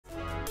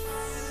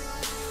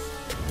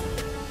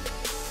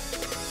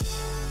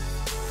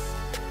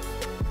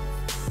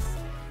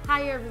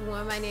Hi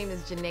everyone, my name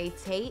is Janae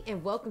Tate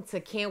and welcome to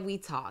Can We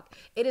Talk?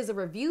 It is a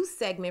review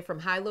segment from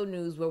High Low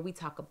News where we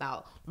talk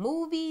about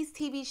movies,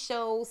 TV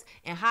shows,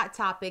 and hot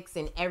topics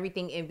and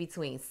everything in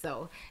between.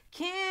 So,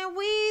 can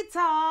we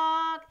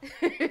talk?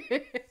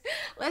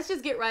 Let's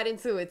just get right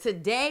into it.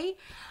 Today,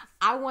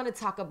 I want to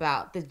talk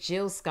about the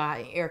Jill Scott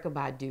and Erykah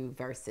Badu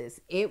Verzuz.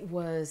 It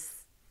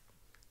was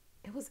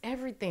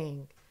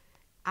everything.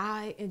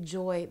 I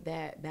enjoyed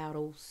that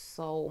battle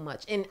so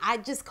much. And I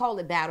just call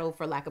it battle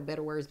for lack of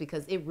better words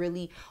because it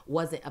really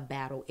wasn't a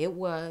battle. It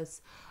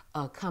was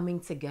a coming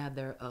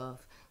together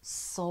of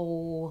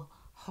soul,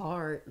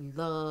 heart,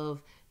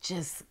 love,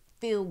 just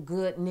feel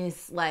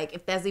goodness, like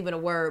if that's even a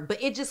word.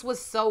 But it just was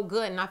so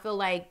good. And I feel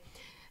like,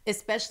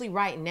 especially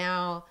right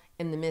now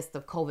in the midst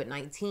of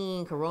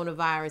COVID-19,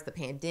 coronavirus, the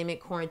pandemic,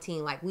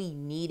 quarantine, like we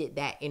needed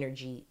that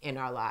energy in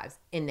our lives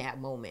in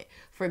that moment.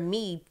 For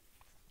me,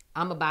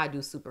 I'm a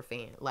Badu super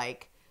fan,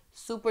 like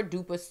super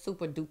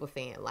duper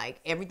fan. Like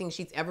everything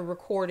she's ever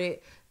recorded,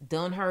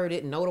 done, heard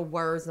it, know the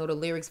words, know the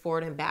lyrics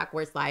forward and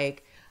backwards.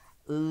 Like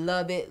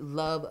love it,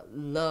 love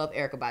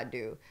Erykah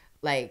Badu.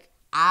 Like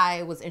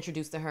I was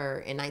introduced to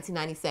her in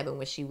 1997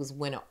 when she was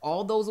winning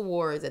all those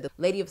awards at the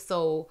Lady of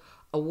Soul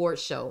award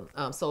show.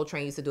 Soul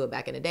Train used to do it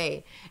back in the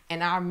day.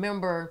 And I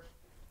remember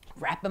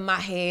wrapping my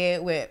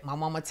head with my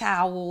mama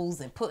towels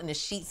and putting the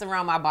sheets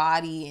around my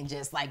body and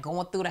just like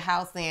going through the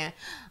house saying,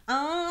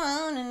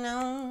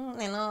 oh,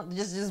 no,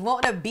 just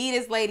wanting to be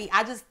this lady.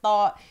 I just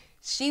thought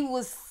she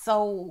was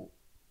so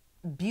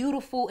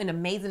beautiful and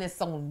amazing and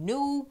so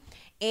new.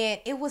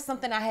 And it was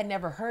something I had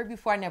never heard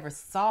before. I never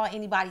saw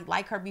anybody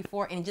like her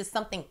before. And just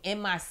something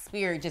in my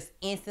spirit just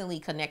instantly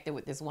connected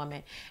with this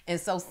woman. And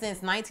so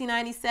since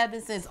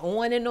 1997, since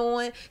On and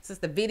On, since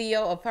the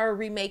video of her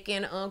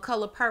remaking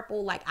Color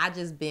Purple, like I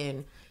just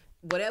been,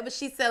 whatever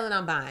she's selling,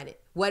 I'm buying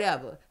it.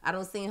 Whatever. I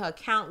don't seen her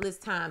countless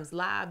times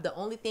live. The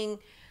only thing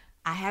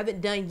I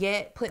haven't done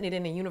yet, putting it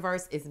in the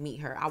universe, is meet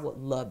her. I would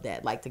love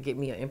that. Like to get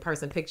me an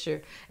in-person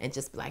picture and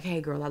just be like,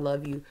 hey girl, I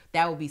love you.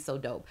 That would be so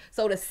dope.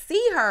 So to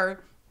see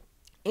her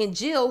and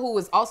Jill, who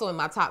is also in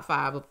my top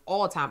 5 of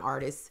all-time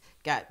artists,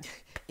 got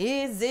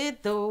Is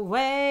It The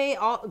Way?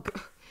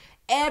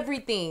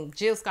 Everything.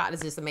 Jill Scott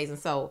is just amazing.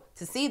 So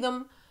to see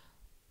them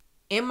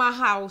in my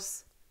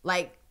house,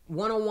 like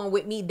one-on-one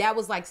with me, that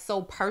was like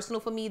so personal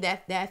for me.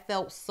 That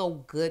felt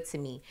so good to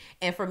me.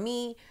 And for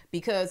me,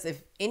 because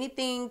if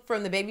anything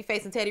from the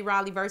Babyface and Teddy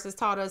Riley Verzuz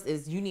taught us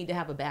is you need to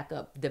have a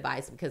backup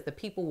device because the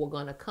people were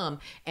going to come,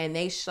 and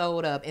they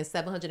showed up, and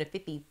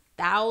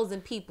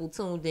 750,000 people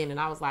tuned in. And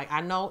I was like,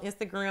 I know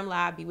Instagram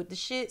Live be with the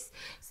shits,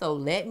 so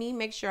let me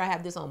make sure I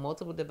have this on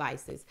multiple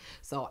devices.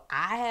 So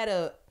I had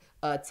a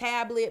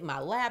tablet, my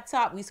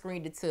laptop, we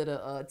screened it to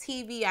the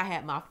TV. I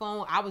had my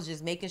phone. I was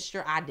just making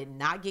sure I did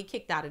not get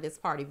kicked out of this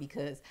party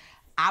because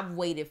I've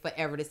waited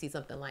forever to see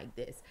something like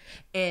this.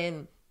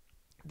 And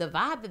the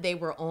vibe that they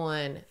were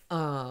on,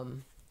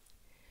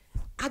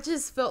 I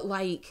just felt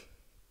like,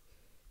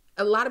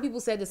 a lot of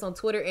people said this on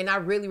Twitter, and I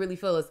really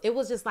feel this. It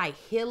was just like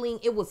healing.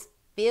 It was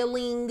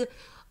feeling,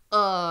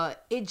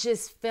 it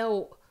just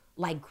felt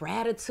like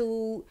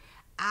gratitude.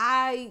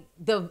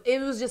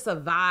 It was just a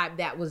vibe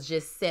that was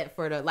just set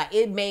for like,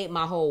 it made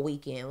my whole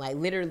weekend. Like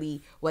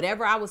literally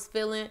whatever I was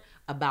feeling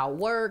about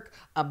work,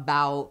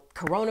 about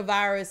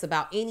coronavirus,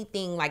 about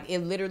anything, like it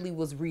literally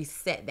was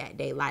reset that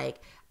day. Like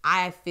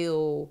I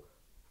felt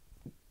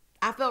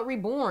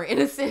reborn in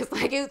a sense.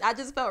 Like I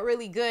just felt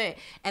really good.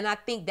 And I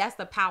think that's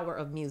the power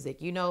of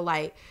music, you know,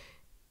 like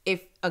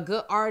if a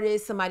good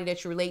artist, somebody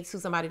that you relate to,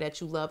 somebody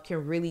that you love,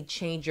 can really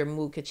change your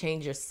mood, can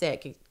change your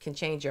set, can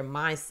change your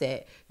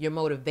mindset, your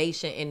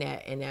motivation in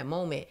that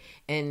moment.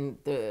 And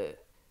the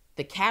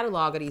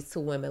catalog of these two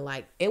women,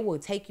 like it will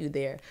take you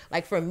there.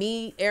 Like for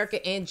me,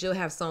 Erykah and Jill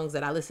have songs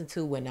that I listen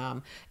to when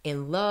I'm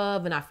in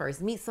love and I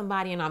first meet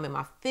somebody and I'm in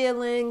my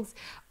feelings.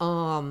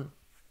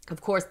 Of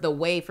course, The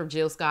Way from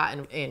Jill Scott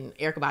and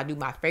Erykah Badu,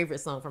 my favorite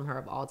song from her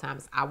of all time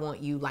is I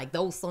Want You. Like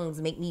those songs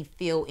make me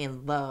feel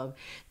in love.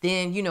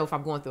 Then, you know, if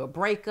I'm going through a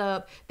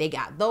breakup, they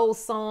got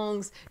those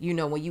songs, you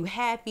know, when you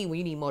happy, when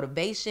you need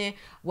motivation.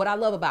 What I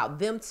love about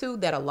them too,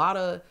 that a lot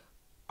of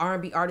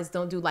R&B artists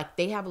don't do, like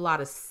they have a lot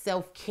of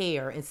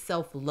self-care and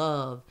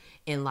self-love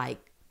and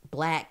like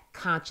Black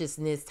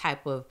consciousness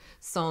type of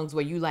songs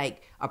where you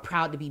like are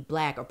proud to be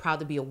Black or proud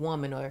to be a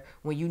woman, or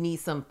when you need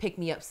some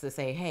pick-me-ups to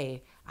say,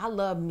 hey, I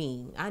love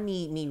me. I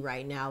need me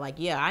right now. Like,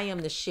 yeah, I am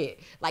the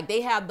shit. Like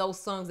they have those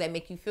songs that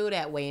make you feel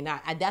that way. And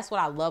I that's what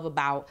I love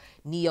about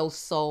neo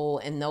soul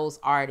and those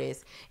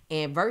artists.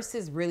 And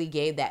Verzuz really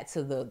gave that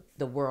to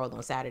the world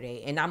on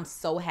Saturday. And I'm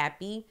so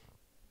happy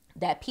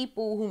that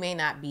people who may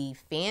not be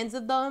fans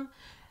of them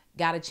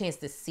got a chance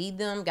to see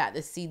them, got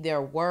to see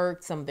their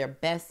work, some of their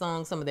best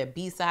songs, some of their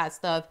B-side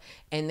stuff,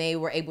 and they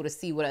were able to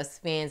see what us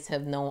fans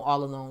have known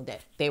all along, that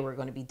they were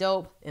going to be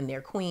dope and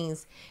they're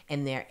queens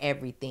and they're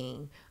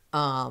everything.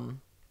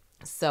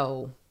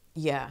 So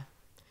yeah,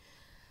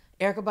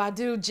 Erykah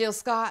Badu, Jill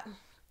Scott,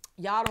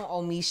 y'all don't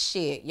owe me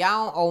shit.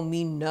 Y'all don't owe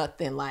me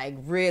nothing. Like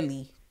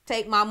really,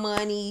 take my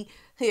money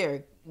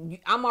here.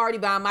 I'm already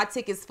buying my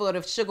tickets for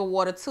the Sugar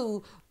Water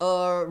 2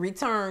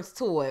 returns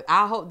tour.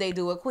 I hope they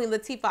do it. Queen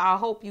Latifah, I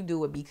hope you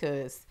do it,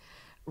 because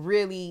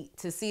really,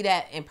 to see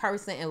that in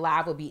person and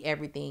live would be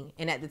everything.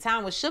 And at the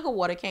time when Sugar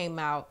Water came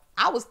out,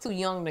 I was too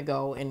young to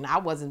go, and I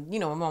wasn't, you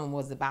know, my mom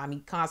wasn't buying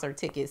me concert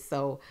tickets.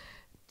 So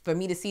for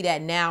me to see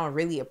that now and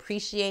really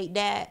appreciate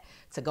that,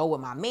 to go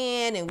with my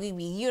man and we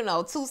be, you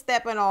know,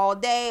 two-stepping all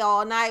day,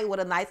 all night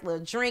with a nice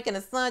little drink and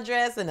a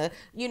sundress and a,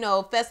 you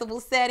know, festival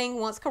setting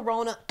once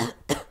Corona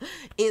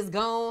is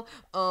gone.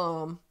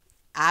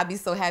 I'd be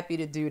so happy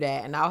to do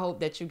that. And I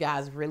hope that you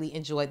guys really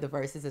enjoyed the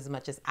Verzuz as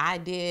much as I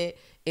did.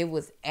 It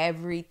was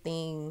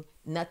everything,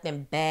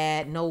 nothing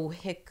bad, no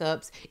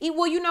hiccups.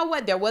 Well, you know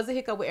what? There was a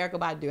hiccup with Erykah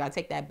Badu. I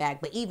take that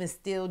back. But even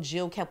still,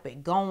 Jill kept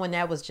it going.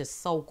 That was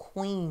just so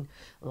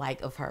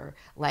queen-like of her.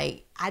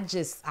 Like,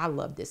 I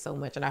loved it so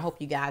much. And I hope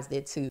you guys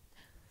did too.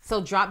 So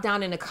drop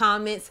down in the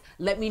comments.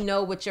 Let me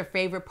know what your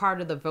favorite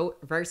part of the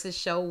Verzuz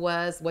show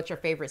was, what your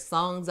favorite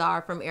songs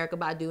are from Erykah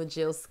Badu and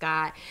Jill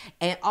Scott.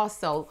 And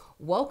also,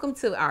 welcome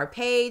to our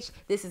page.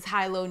 This is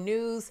High Low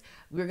News.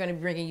 We're going to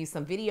be bringing you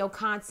some video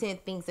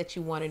content, things that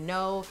you want to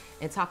know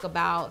and talk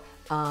about.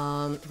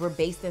 We're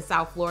based in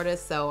South Florida,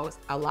 so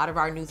a lot of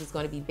our news is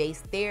going to be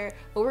based there.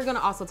 But we're going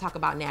to also talk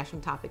about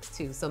national topics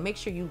too. So make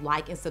sure you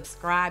like and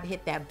subscribe,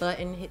 hit that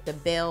button, hit the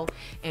bell,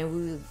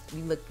 and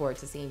we look forward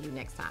to seeing you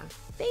next time.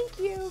 Thank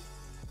you.